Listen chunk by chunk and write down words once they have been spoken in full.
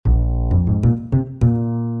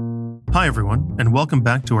Hi, everyone, and welcome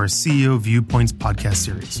back to our CEO Viewpoints podcast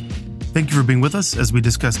series. Thank you for being with us as we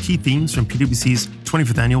discuss key themes from PwC's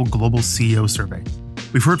 25th Annual Global CEO Survey.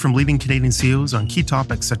 We've heard from leading Canadian CEOs on key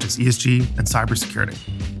topics such as ESG and cybersecurity.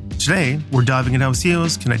 Today, we're diving into how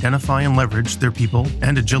CEOs can identify and leverage their people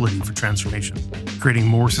and agility for transformation, creating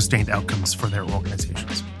more sustained outcomes for their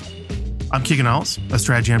organizations. I'm Keegan Iles, a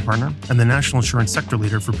strategy and partner, and the National Insurance Sector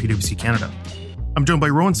Leader for PwC Canada. I'm joined by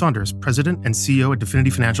Rowan Saunders, President and CEO at Definity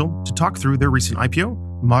Financial, to talk through their recent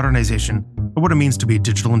IPO, modernization, and what it means to be a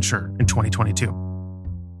digital insurer in 2022.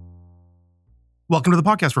 Welcome to the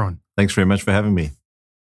podcast, Rowan. Thanks very much for having me.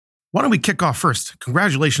 Why don't we kick off first?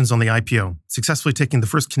 Congratulations on the IPO, successfully taking the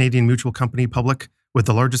first Canadian mutual company public with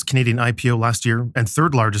the largest Canadian IPO last year and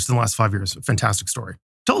third largest in the last 5 years. A fantastic story.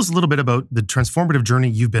 Tell us a little bit about the transformative journey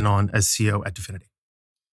you've been on as CEO at Definity.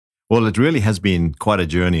 Well, it really has been quite a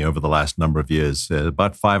journey over the last number of years.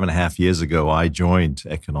 About 5.5 years ago, I joined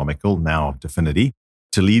Economical, now Definity,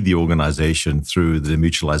 to lead the organization through the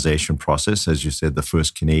demutualization process. As you said, the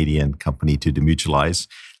first Canadian company to demutualize,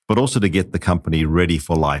 but also to get the company ready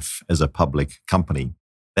for life as a public company.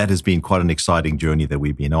 That has been quite an exciting journey that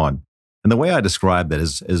we've been on. And the way I describe that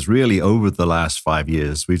is really over the last 5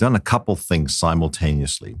 years, we've done a couple things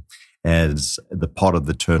simultaneously as the part of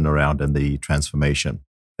the turnaround and the transformation.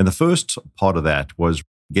 And the first part of that was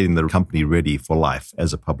getting the company ready for life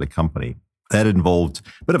as a public company. That involved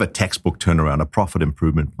a bit of a textbook turnaround, a profit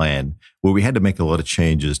improvement plan, where we had to make a lot of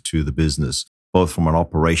changes to the business, both from an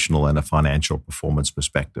operational and a financial performance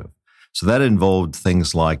perspective. So that involved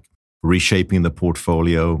things like reshaping the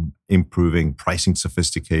portfolio, improving pricing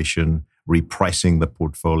sophistication, repricing the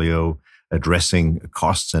portfolio, addressing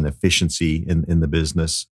costs and efficiency in the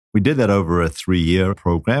business. We did that over a 3-year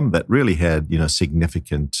program that really had,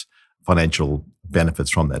 significant financial benefits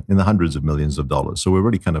from that in the hundreds of millions of dollars. So we're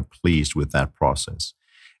really kind of pleased with that process.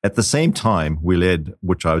 At the same time, we led,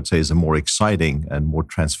 which I would say is a more exciting and more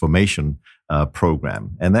transformation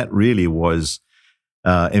program. And that really was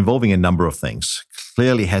involving a number of things.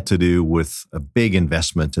 Clearly had to do with a big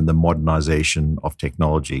investment in the modernization of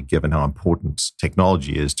technology, given how important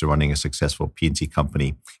technology is to running a successful P&C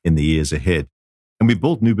company in the years ahead. And we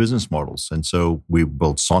built new business models. And so we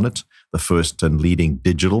built Sonnet, the first and leading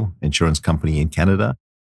digital insurance company in Canada.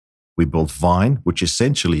 We built Vine, which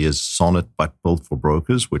essentially is Sonnet, but built for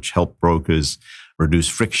brokers, which help brokers reduce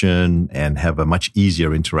friction and have a much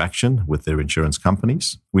easier interaction with their insurance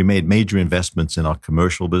companies. We made major investments in our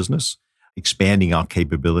commercial business, expanding our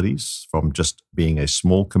capabilities from just being a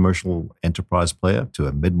small commercial enterprise player to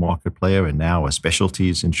a mid-market player and now a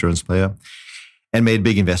specialties insurance player. And made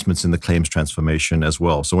big investments in the claims transformation as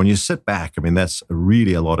well. So when you sit back, that's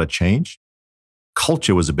really a lot of change.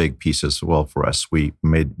 Culture was a big piece as well for us. We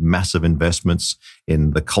made massive investments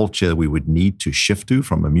in the culture we would need to shift to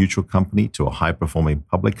from a mutual company to a high-performing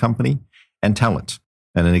public company, and talent.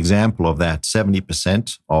 And an example of that,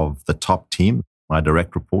 70% of the top team, my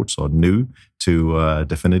direct reports, are new to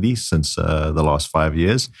Definity since the last 5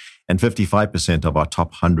 years, and 55% of our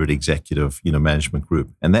top 100 executive management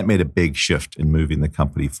group. And that made a big shift in moving the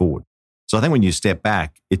company forward. So I think when you step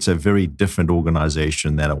back, it's a very different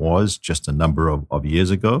organization than it was just a number of years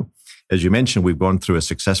ago. As you mentioned, we've gone through a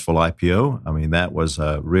successful IPO. That was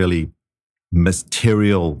a really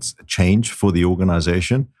material change for the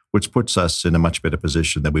organization, which puts us in a much better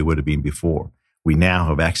position than we would have been before. We now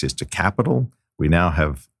have access to capital. We now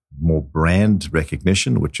have more brand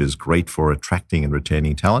recognition, which is great for attracting and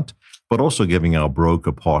retaining talent, but also giving our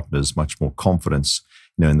broker partners much more confidence,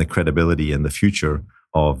 in the credibility and the future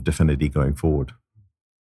of Definity going forward.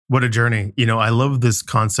 What a journey. I love this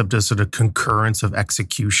concept of sort of concurrence of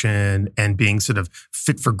execution and being sort of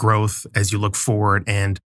fit for growth as you look forward.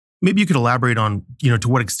 And maybe you could elaborate on, to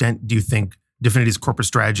what extent do you think Definity's corporate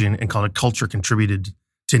strategy and kind of culture contributed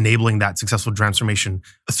to enabling that successful transformation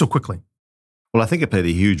so quickly? Well, I think it played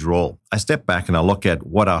a huge role. I step back and I look at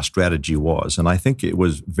what our strategy was, and I think it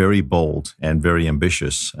was very bold and very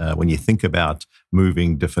ambitious. When you think about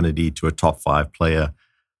moving Definity to a top 5 player,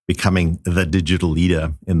 becoming the digital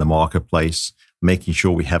leader in the marketplace, making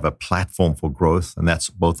sure we have a platform for growth, and that's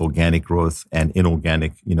both organic growth and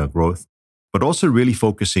inorganic, growth, but also really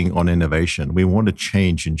focusing on innovation. We want to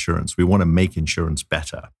change insurance. We want to make insurance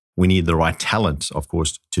better. We need the right talent, of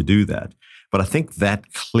course, to do that. But I think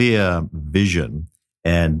that clear vision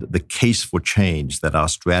and the case for change that our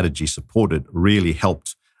strategy supported really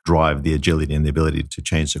helped drive the agility and the ability to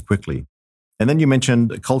change so quickly. And then you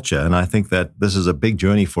mentioned culture, and I think that this is a big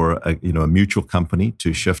journey for a mutual company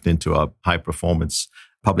to shift into a high-performance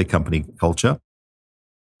public company culture.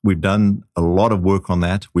 We've done a lot of work on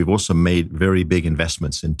that. We've also made very big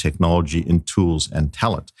investments in technology, in tools and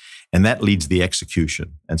talent. And that leads the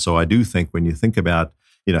execution. And so I do think when you think about,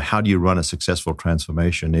 how do you run a successful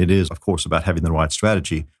transformation? It is, of course, about having the right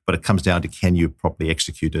strategy, but it comes down to can you properly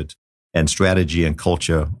execute it? And strategy and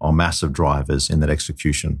culture are massive drivers in that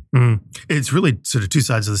execution. It's really sort of two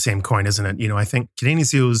sides of the same coin, isn't it? I think Canadian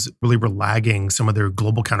CEOs really were lagging some of their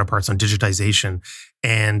global counterparts on digitization.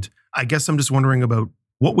 And I guess I'm just wondering about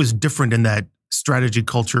what was different in that strategy,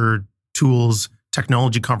 culture, tools,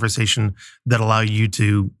 technology conversation that allow you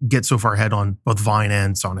to get so far ahead on both Vine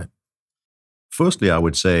and Sonnet. Firstly, I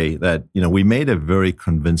would say that, we made a very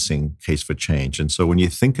convincing case for change. And so when you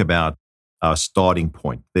think about our starting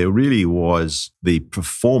point, there really was the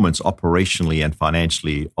performance operationally and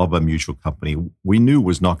financially of a mutual company we knew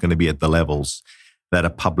was not going to be at the levels that a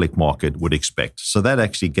public market would expect. So that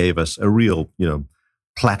actually gave us a real,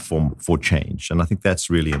 platform for change. And I think that's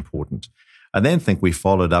really important. I then think we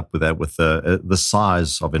followed up with that with the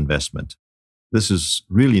size of investment. This is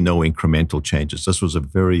really no incremental changes. This was a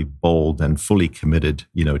very bold and fully committed,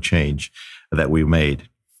 change that we made.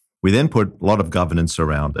 We then put a lot of governance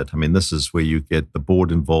around it. I mean, this is where you get the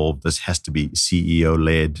board involved. This has to be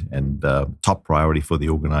CEO-led and top priority for the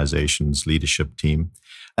organization's leadership team.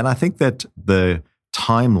 And I think that the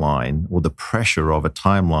timeline or the pressure of a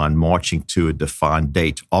timeline marching to a defined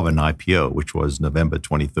date of an IPO, which was November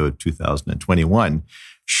 23rd, 2021,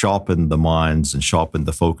 sharpened the minds and sharpened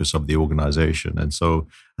the focus of the organization. And so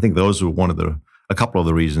I think those were a couple of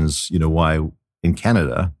the reasons, why in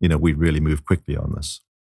Canada, we really moved quickly on this.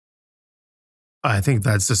 I think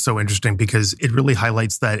that's just so interesting because it really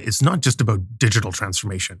highlights that it's not just about digital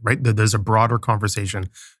transformation, right? There's a broader conversation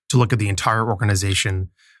to look at the entire organization.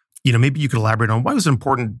 Maybe you could elaborate on why was it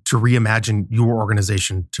important to reimagine your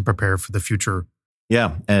organization to prepare for the future?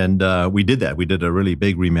 Yeah, and we did that. We did a really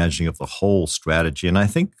big reimagining of the whole strategy. And I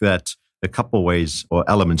think that a couple of ways or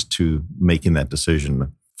elements to making that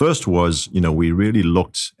decision. First was, we really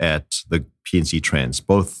looked at the P&C trends,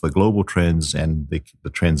 both the global trends and the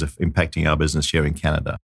trends of impacting our business here in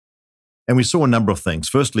Canada. And we saw a number of things.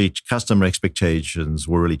 Firstly, customer expectations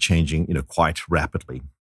were really changing, quite rapidly.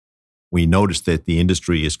 We noticed that the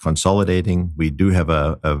industry is consolidating. We do have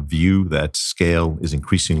a view that scale is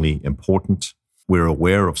increasingly important. We're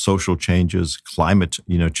aware of social changes, climate,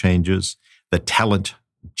 changes, the talent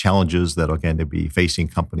challenges that are going to be facing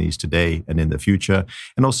companies today and in the future,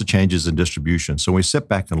 and also changes in distribution. So we sit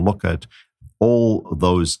back and look at all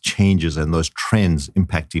those changes and those trends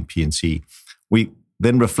impacting P&C. We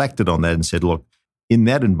then reflected on that and said, look, in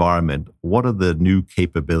that environment, what are the new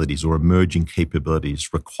capabilities or emerging capabilities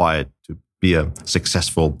required to be a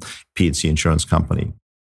successful P&C insurance company?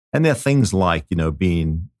 And there are things like,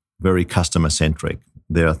 being very customer-centric.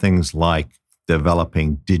 There are things like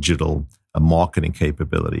developing digital marketing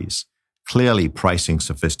capabilities, clearly pricing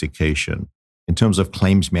sophistication. In terms of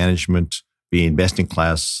claims management, being best in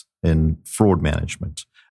class in fraud management.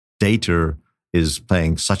 Data is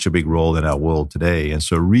playing such a big role in our world today. And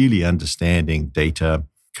so really understanding data,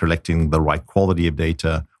 collecting the right quality of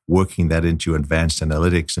data, working that into advanced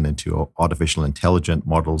analytics and into artificial intelligence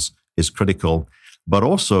models is critical, but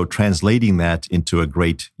also translating that into a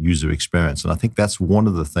great user experience. And I think that's one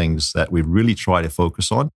of the things that we really try to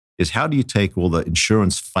focus on is how do you take all the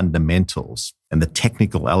insurance fundamentals and the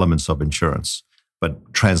technical elements of insurance,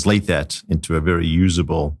 but translate that into a very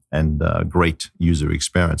usable and great user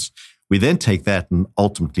experience. We then take that and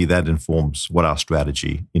ultimately that informs what our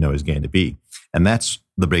strategy, is going to be. And that's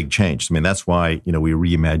the big change. I mean, that's why, we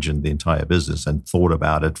reimagined the entire business and thought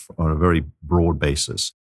about it on a very broad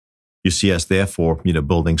basis. You see us therefore,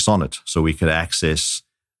 building Sonnet so we could access,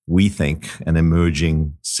 we think, an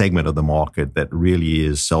emerging segment of the market that really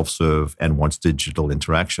is self-serve and wants digital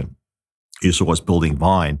interaction. You saw us building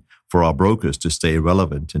Vine for our brokers to stay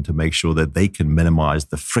relevant and to make sure that they can minimize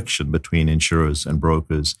the friction between insurers and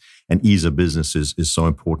brokers, and ease of businesses is so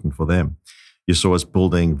important for them. You saw us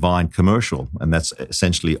building Vine Commercial, and that's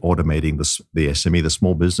essentially automating the SME, the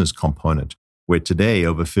small business component, where today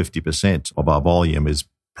over 50% of our volume is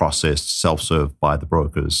processed self-serve by the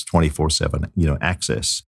brokers, 24/7,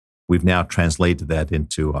 access. We've now translated that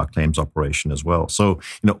into our claims operation as well. So,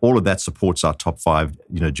 all of that supports our top 5,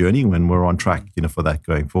 journey when we're on track, for that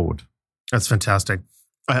going forward. That's fantastic.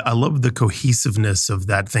 I love the cohesiveness of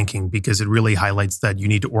that thinking because it really highlights that you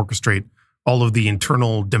need to orchestrate all of the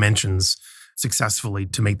internal dimensions successfully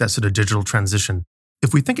to make that sort of digital transition.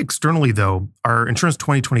 If we think externally, though, our Insurance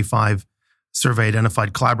 2025 survey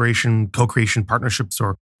identified collaboration, co-creation, partnerships,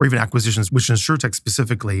 or even acquisitions, which InsurTech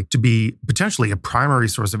specifically, to be potentially a primary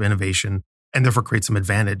source of innovation and therefore create some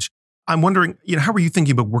advantage. I'm wondering, how are you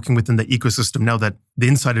thinking about working within the ecosystem now that the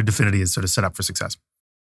inside of Definity is sort of set up for success?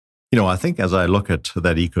 I think as I look at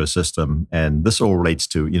that ecosystem, and this all relates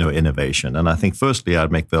to, innovation. And I think firstly,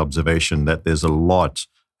 I'd make the observation that there's a lot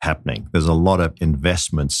happening. There's a lot of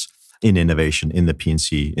investments in innovation in the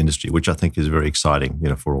P&C industry, which I think is very exciting,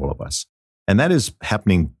 for all of us. And that is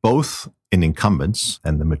happening both in incumbents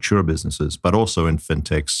and the mature businesses, but also in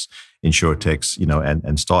fintechs, insurtechs,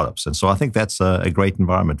 and startups. And so I think that's a great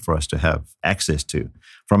environment for us to have access to.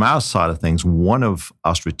 From our side of things, one of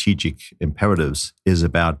our strategic imperatives is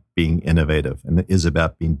about being innovative and is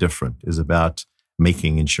about being different, is about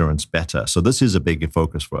making insurance better. So this is a big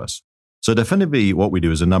focus for us. So Definitely what we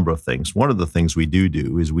do is a number of things. One of the things we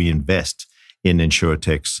do is we invest in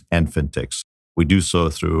insurtechs and fintechs. We do so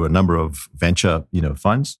through a number of venture,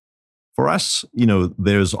 funds. For us,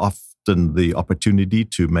 there's often the opportunity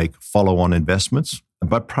to make follow-on investments,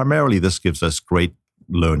 but primarily this gives us great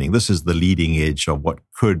learning. This is the leading edge of what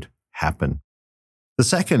could happen. The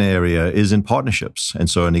second area is in partnerships. And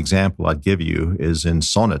so an example I'd give you is in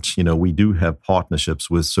Sonnet. We do have partnerships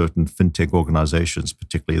with certain fintech organizations,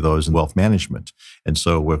 particularly those in wealth management. And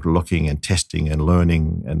so we're looking and testing and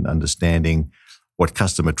learning and understanding what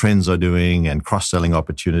customer trends are doing and cross-selling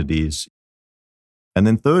opportunities. And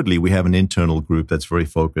then thirdly, we have an internal group that's very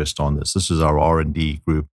focused on this. This is our R&D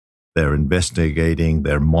group. They're investigating,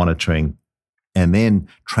 they're monitoring, and then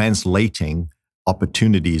translating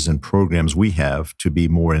opportunities and programs we have to be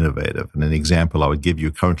more innovative. And an example I would give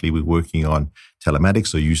you, currently we're working on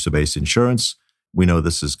telematics or user-based insurance. We know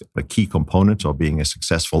this is a key component of being a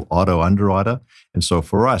successful auto underwriter. And so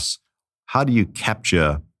for us, how do you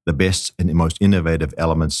capture the best and the most innovative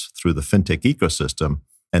elements through the fintech ecosystem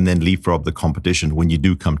and then leapfrog the competition when you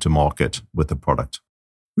do come to market with the product?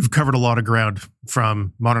 We've covered a lot of ground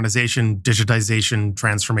from modernization, digitization,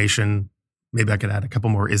 transformation. Maybe I could add a couple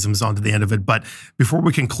more isms onto the end of it. But before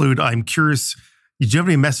we conclude, I'm curious, do you have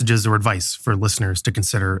any messages or advice for listeners to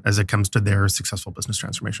consider as it comes to their successful business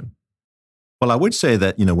transformation? Well, I would say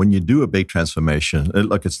that, when you do a big transformation,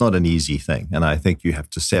 look, it's not an easy thing. And I think you have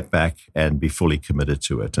to step back and be fully committed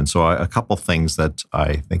to it. And so a couple of things that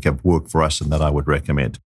I think have worked for us and that I would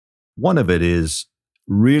recommend. One of it is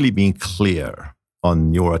really being clear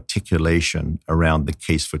on your articulation around the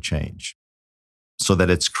case for change so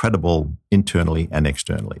that it's credible internally and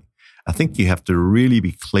externally. I think you have to really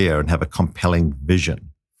be clear and have a compelling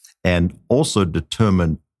vision and also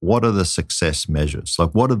determine what are the success measures?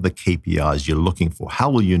 Like, what are the KPIs you're looking for? How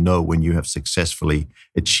will you know when you have successfully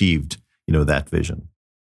achieved, that vision?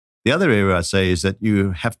 The other area I'd say is that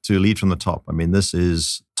you have to lead from the top. I mean, this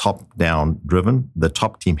is top-down driven. The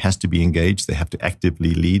top team has to be engaged. They have to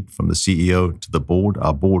actively lead from the CEO to the board.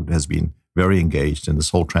 Our board has been very engaged in this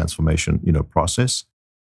whole transformation, process.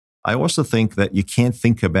 I also think that you can't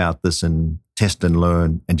think about this in test and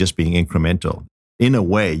learn and just being incremental. In a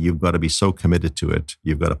way, you've got to be so committed to it.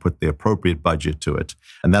 You've got to put the appropriate budget to it.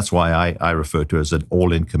 And that's why I refer to it as an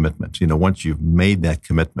all-in commitment. Once you've made that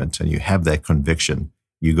commitment and you have that conviction,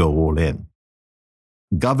 you go all in.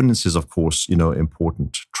 Governance is, of course,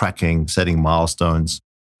 important. Tracking, setting milestones.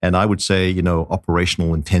 And I would say,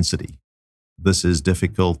 operational intensity. This is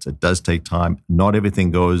difficult. It does take time. Not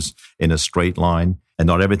everything goes in a straight line and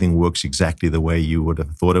not everything works exactly the way you would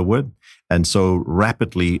have thought it would. And so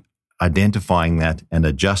rapidly identifying that and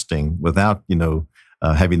adjusting without,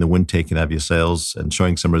 having the wind taken out of your sails and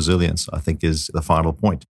showing some resilience, I think is the final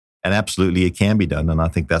point. And absolutely it can be done. And I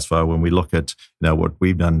think that's why when we look at, what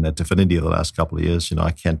we've done at Definity the last couple of years, I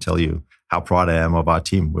can't tell you how proud I am of our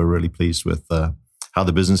team. We're really pleased with how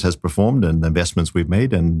the business has performed and the investments we've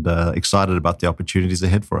made and excited about the opportunities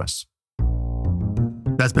ahead for us.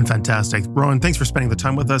 That's been fantastic. Rowan, thanks for spending the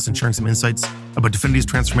time with us and sharing some insights about Definity's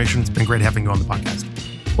transformation. It's been great having you on the podcast.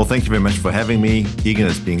 Well, thank you very much for having me, Keegan.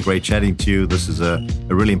 It's been great chatting to you. This is a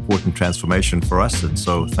really important transformation for us. And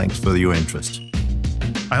so thanks for your interest.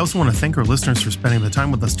 I also want to thank our listeners for spending the time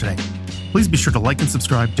with us today. Please be sure to like and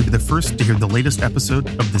subscribe to be the first to hear the latest episode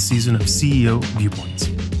of the season of CEO Viewpoints.